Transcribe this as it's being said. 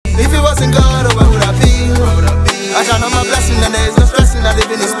If it wasn't God, oh, where would I be? I count on my blessing and there is no stressing. I live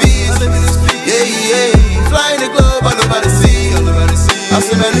in this peace. Yeah, yeah. Flying the globe, I nobody see. I've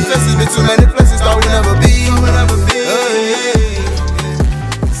seen many faces, been too many places, thought we'd never be.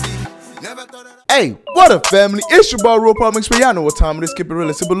 Hey, what up, family? It's your boy RealPelmx, but y'all know what time it is. Keep it real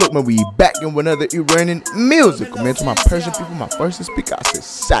and simple. Look, man, we back in with another Iranian music. Man, to my Persian people, my first to speak, I said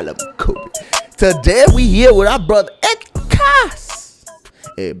SOUNDCLOUD. Today we here with our brother Hichkas.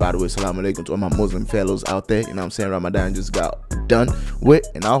 Hey, by the way, salam alaikum to all my Muslim fellows out there. You know what I'm saying? Ramadan just got done with,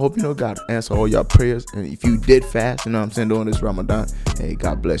 and I hope, you know, God answer all your prayers. And if you did fast, you know what I'm saying, during this Ramadan, hey,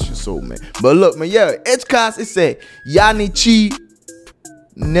 God bless your soul, man. But look, man, yeah, Hichkas, it said Yani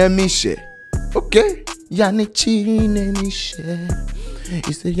Nemishe. Okay, Yani Nemishe.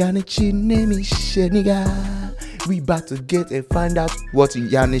 He said Yani Nemishe, nigga. We about to get and find out what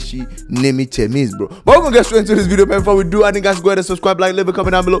Yani Nemishe means, bro. But we're gonna get straight into this video, man. Before we do, I think guys go ahead and subscribe, like, leave a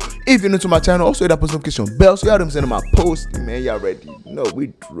comment down below if you're new to my channel. Also hit that post notification bell so y'all them sending my post, man. Y'all ready? You know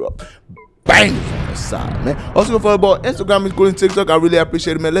we drop bangers on the side, man. Also don't follow about Instagram, including TikTok. I really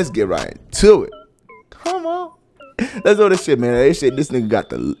appreciate it, man. Let's get right to it. Come on. Let's do this shit, man. This nigga got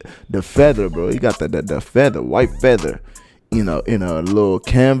the feather, bro. He got the feather, white feather, you know, in a little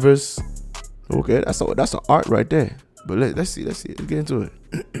canvas. Okay, that's an art right there. But let's see. Let's get into it.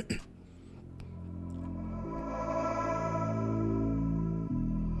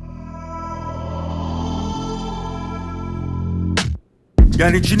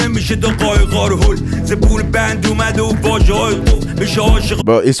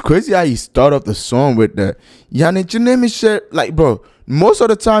 Bro, it's crazy how you start off the song with the Yani Nemishe. Like, bro, most of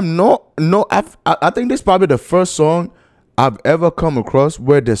the time, I think this is probably the first song I've ever come across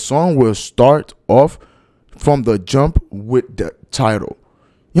where the song will start off from the jump with the title.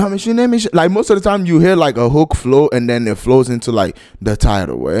 You know what I mean? Like, most of the time you hear like a hook flow and then it flows into like the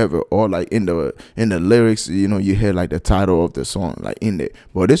title, wherever, or like in the lyrics, you know, you hear like the title of the song like in there.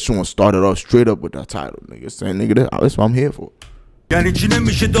 But this one started off straight up with the title, nigga. Saying, nigga, that's what I'm here for. یعنی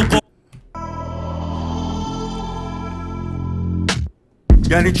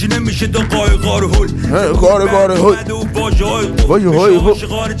چی نمیشه دو قایقار هول قایقار هول وای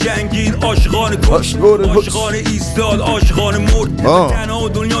عاشقان جنگین عاشقان کش عاشقان ایستاد عاشقان مرد تنها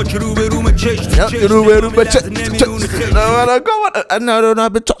دنیا که رو به روم چشت نمیدونه خیلی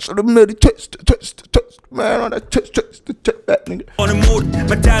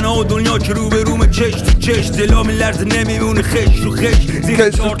من تنها دنیا که رو به روم چشت دلا میلرزه نمیمونه خش رو خش زیر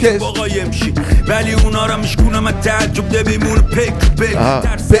چارت باقا یمشی ولی اونا را میشکونم من تعجب نمیمونه پک Okay,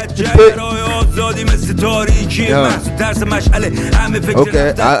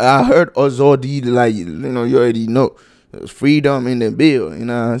 I heard Azadi, like, you know, you already know freedom in the bill, you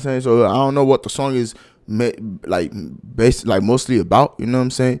know what I'm saying? So I don't know what the song is like mostly about, you know what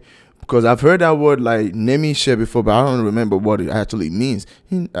I'm saying? Because I've heard that word like Nemishe before, but I don't remember what it actually means.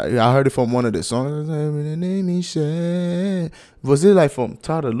 I heard it from one of the songs. Nemishe. Was it like from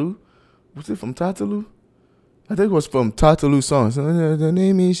Tataloo? Was it from Tataloo? I think it was from Tataloo songs.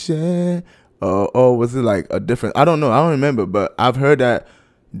 Or was it like a different? I don't know. I don't remember. But I've heard that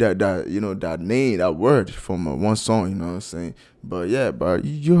you know, that name, that word from one song. You know what I'm saying? But yeah, but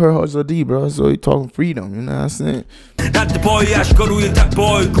you heard Azadi, bro. So you talking freedom. You know what I'm saying? That's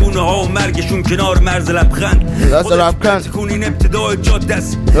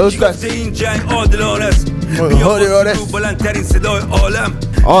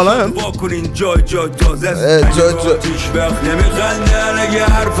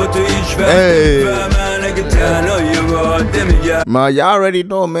Man, y'all already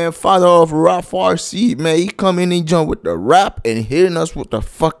know, man. Father of rap Farsi, man. He come in and jump with the rap and hitting us with the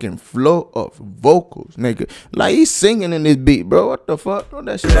fucking flow of vocals, nigga. Like, he's singing in this beat, bro. What the fuck? What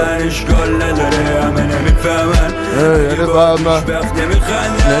that shit?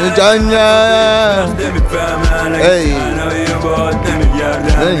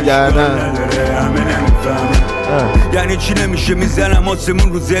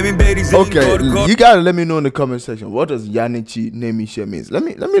 Okay, you gotta let me know in the comment section, what does Yani Nemishe means? Let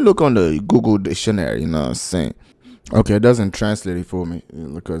me look on the Google dictionary, you know what I'm saying? Okay, it doesn't translate it for me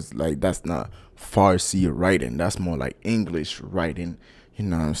because like that's not Farsi writing, that's more like English writing, you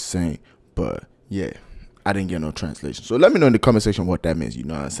know what I'm saying? But yeah, I didn't get no translation. So let me know in the comment section what that means, you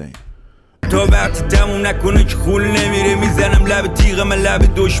know what I'm saying? تا وقت تموم نکنه که خون نمیره میزنم لب تیغم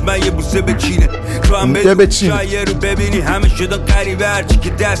لب دشمن یه بوسه بچینه تو هم بدون شاید رو ببینی همه شده قریبه هرچی که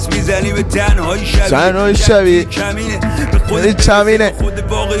دست میزنی به تنهایی شبیه کمینه به خودت چمینه خود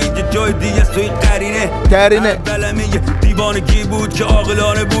واقعی جای دیگه توی قرینه بلمه یه دیوانگی بود که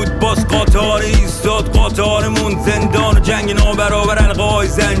عاقلانه بود باز قاطعانه ایستاد قاطعانمون زندان و جنگ نابرابر القای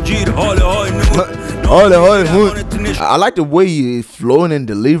زنجیر حاله های نور I like the way he flowing and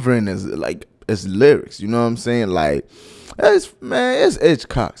delivering his lyrics, you know what I'm saying? Like, it's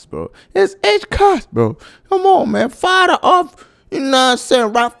Hichkas, bro. It's Hichkas, bro. Come on, man. Fire off, you know what I'm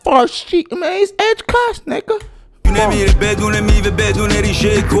saying? Right for shit, man. It's Hichkas, nigga. نمیره بدون میوه بدون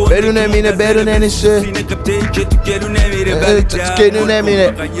ریشه کن بدون مینه بدون نشه سینه قبطه‌ای که تو گلو نمیره گلو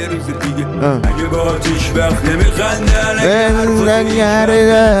نمیره یه روز دیگه اگه با آتیش وقت نمیخندن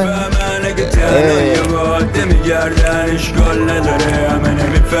اگه تنهایی باد نمیگردن اشکال نداره همه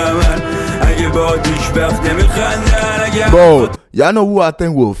نمیفهمن اگه با آتیش وقت نمیخندن Bro, y'all know who I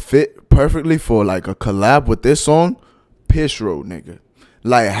think will fit perfectly for like a collab with this song? Pishro, nigga.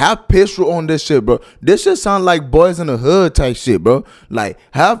 Like, have Pishro on this shit, bro. This shit sound like Boys in the Hood type shit, bro. Like,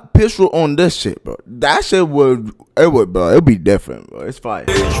 have Pishro on this shit, bro. That shit would, bro. It'd be different, bro. It's fire.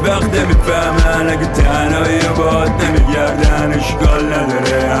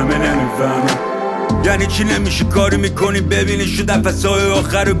 یعنی چی نمیشه کاری میکنی ببینی شو نفسای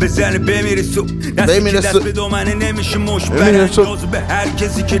آخر رو بزنه بمیره سو دستی که دست به دامنه نمیشه مش برنجازو به هر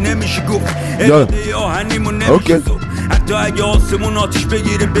کسی که نمیشه گفت اراده آهنیمون نمیشه زود حتی اگه آسمون آتیش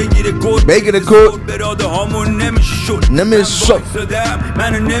بگیره کود براده هامون نمیشه شد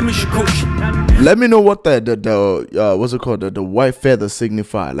منو نمیشه کشت. Let me know what the what's it called, the white feather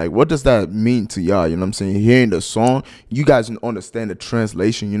signify. Like, what does that mean to y'all? You know what I'm saying? Hearing the song, you guys understand the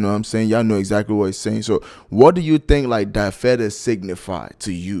translation. You know what I'm saying? Y'all know exactly what it's saying. So, what do you think like that feather signify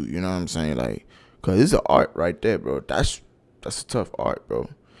to you? You know what I'm saying? Like, cause it's an art right there, bro. That's a tough art, bro.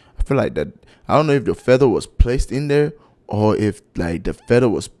 I feel like that. I don't know if the feather was placed in there or if like the feather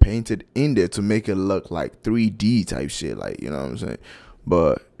was painted in there to make it look like 3D type shit. Like, you know what I'm saying?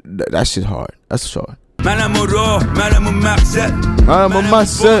 But that shit hard. That's short. منم راه منم مقصد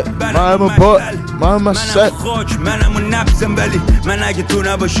منم خاک منم نفسم ولی من اگه تو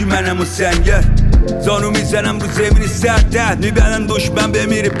نباشی منم سنگر زانو میزنم رو زمین سرد میبندم دشمن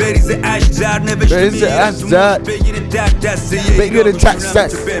بمیره بریزه عشق زر نوشته میگیرم تو موش بگیره تک دسته بگیره تک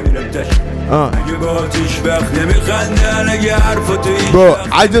دسته Bro,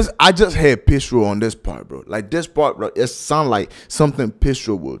 I just had Pishro on this part, bro. Like this part, bro, it sound like something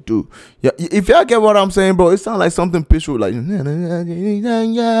Pishro will do. Yeah, if y'all get what I'm saying, bro, it sound like something Pishro like.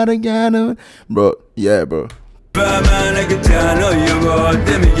 Bro, yeah, bro. فهمن اگه تنهایی باد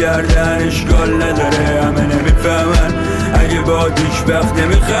نمیگردن اشکال نداره همه نمیفهمن اگه باد هیچ وقت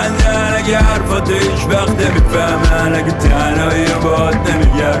نمیخندن اگه حرفات هیچ وقت نمیفهمن اگه تنهایی باد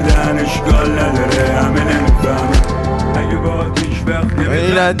نمیگردن اشکال نداره همه نمیفهمن اگه باد هیچ وقت نمیخندن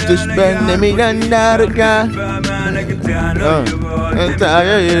اگه تنهایی باد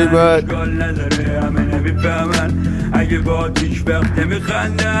اشکال نداره همه نمیفهمن اگه با هیچ وقت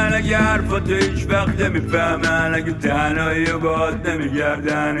نمیخندن اگه حرفات هیچ وقت نمیفهمن اگه تنهایی باد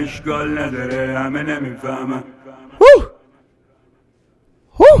نمیگردن اشکال نداره همه نمیفهمن.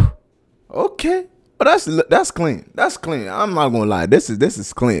 Okay. But that's clean. That's clean. I'm not gonna lie. This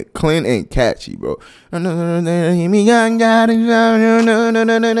is clean. Clean and catchy, bro. Yeah,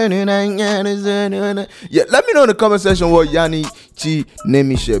 let me know in the comment section what Yani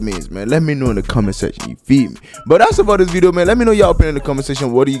Nemishe means, man. Let me know in the comment section. You feed me. But that's about this video, man. Let me know y'all opinion in the comment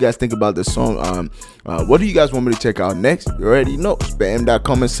section. What do you guys think about this song? What do you guys want me to check out next? You already know. Spam that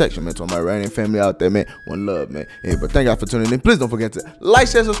comment section, man. To all my writing family out there, man. One love, man. Hey, but thank y'all for tuning in. Please don't forget to like,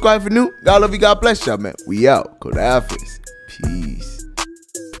 share, subscribe if you're new. God love you. God bless y'all, man. We out. Code Alphas. Peace.